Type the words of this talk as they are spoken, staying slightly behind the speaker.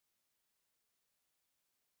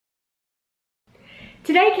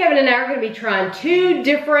Today, Kevin and I are going to be trying 2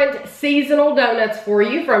 different seasonal donuts for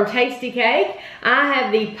you from TastyKake. I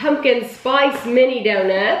have the pumpkin spice mini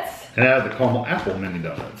donuts. And I have the caramel apple mini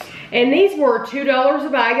donuts. And these were $2 a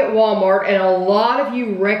bag at Walmart, and a lot of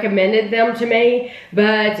you recommended them to me,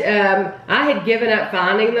 but I had given up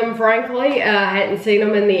finding them, frankly. I hadn't seen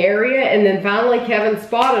them in the area, and then finally Kevin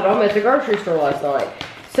spotted them at the grocery store last night.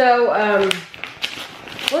 So,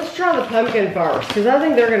 let's try the pumpkin first, because I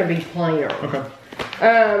think they're going to be plainer. Okay.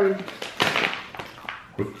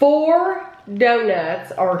 4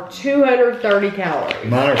 donuts are 230 calories.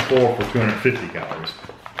 Mine are 4 for 250 calories.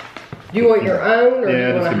 Do you want your own, or do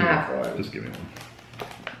you want a half one? Just give me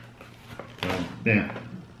one. Yeah.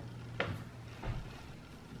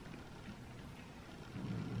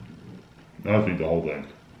 I just eat the whole thing.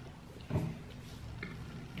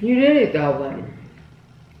 You did eat the whole thing.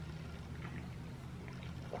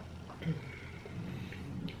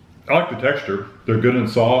 I like the texture. They're good and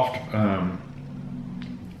soft. You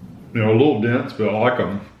know, a little dense, but I like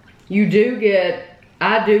them.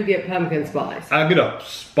 I do get pumpkin spice. I get a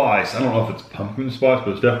spice. I don't know if it's pumpkin spice,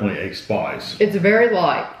 but it's definitely a spice. It's very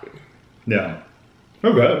light. Yeah.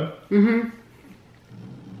 Not bad. Mm-hmm.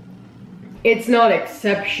 It's not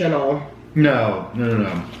exceptional. No.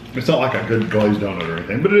 It's not like a good glazed donut or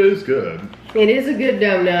anything, but it is good. It is a good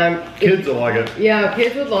donut. Kids will like it. Yeah,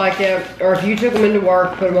 kids would like it. Or if you took them into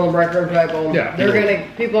work, put them on the break room table. Yeah.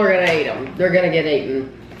 People are gonna eat them. They're gonna get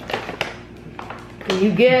eaten.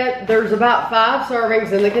 There's about 5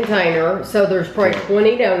 servings in the container, so there's probably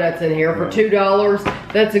 20 donuts in here for $2.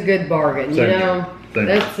 That's a good bargain, you know?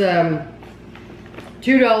 That's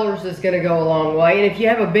 $2 is gonna go a long way. And if you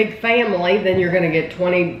have a big family, then you're gonna get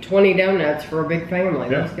 20 donuts for a big family.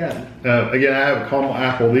 Yeah. That's good. Again, I have a caramel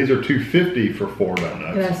apple. These are $2.50 for 4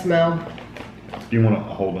 donuts. Can I smell? Do you want a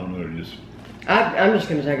whole donut or just? I'm just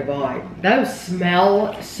gonna take a bite. Those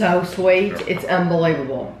smell so sweet. Sure. It's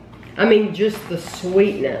unbelievable. I mean, just the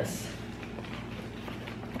sweetness.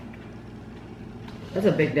 That's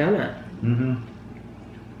a big donut. Mm-hmm.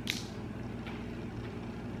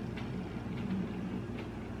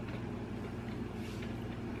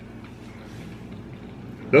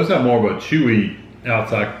 Those have more of a chewy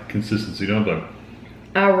outside consistency, don't they?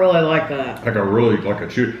 I really like that. Like a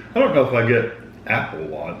chewy. I don't know if I get apple a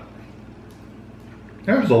lot.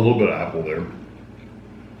 There's a little bit of apple there.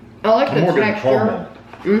 I like the texture. Caramel.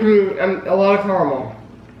 Mm-hmm. A lot of caramel.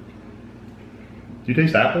 Do you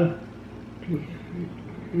taste apple?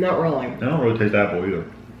 Not really. I don't really taste apple either.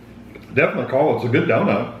 Definitely caramel. It's a good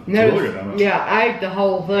donut. It's a really good donut. Yeah, I ate the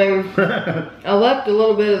whole thing. I left a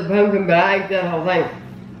little bit of the pumpkin, but I ate that whole thing.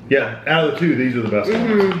 Yeah, out of the 2, these are the best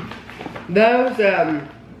ones.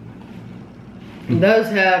 Those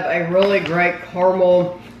have a really great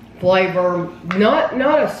caramel flavor. Not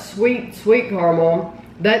a sweet caramel.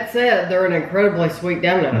 That said, they're an incredibly sweet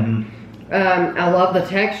donut. Mm-hmm. I love the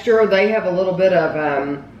texture. They have a little bit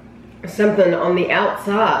of something on the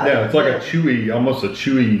outside. Yeah, it's like a chewy, almost a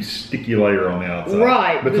chewy, sticky layer on the outside.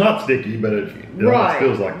 Right. But it's not sticky, but it almost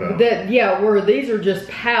feels like that. Yeah, where these are just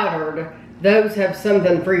powdered, those have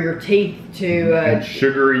something for your teeth to... and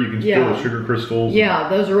sugary, you can feel the sugar crystals. Yeah,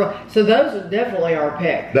 those are definitely our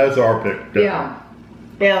pick. That's our pick, definitely.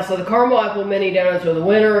 Yeah, so the caramel apple mini donuts are the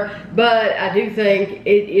winner, but I do think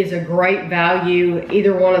it is a great value.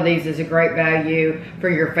 Either one of these is a great value for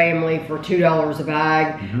your family for $2 a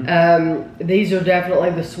bag. Mm-hmm. These are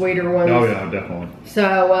definitely the sweeter ones. Oh yeah, definitely.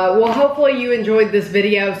 So, well, hopefully you enjoyed this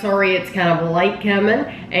video. Sorry it's kind of late coming,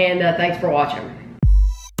 and thanks for watching.